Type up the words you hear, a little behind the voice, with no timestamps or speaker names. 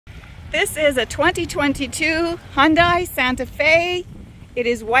This is a 2022 Hyundai Santa Fe. It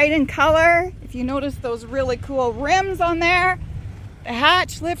is white in color. If you notice those really cool rims on there, the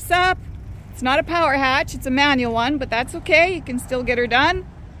hatch lifts up. It's not a power hatch, it's a manual one, but that's okay. You can still get her done.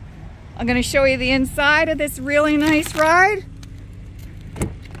 I'm going to show you the inside of this really nice ride.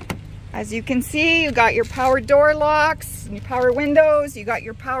 As you can see, you got your power door locks and your power windows. You got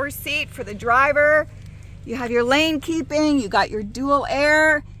your power seat for the driver. You have your lane keeping. You got your dual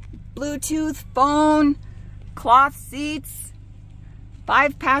air, Bluetooth, phone, cloth seats,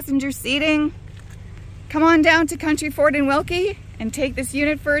 5-passenger seating. Come on down to Country Ford in Wilkie and take this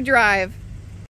unit for a drive.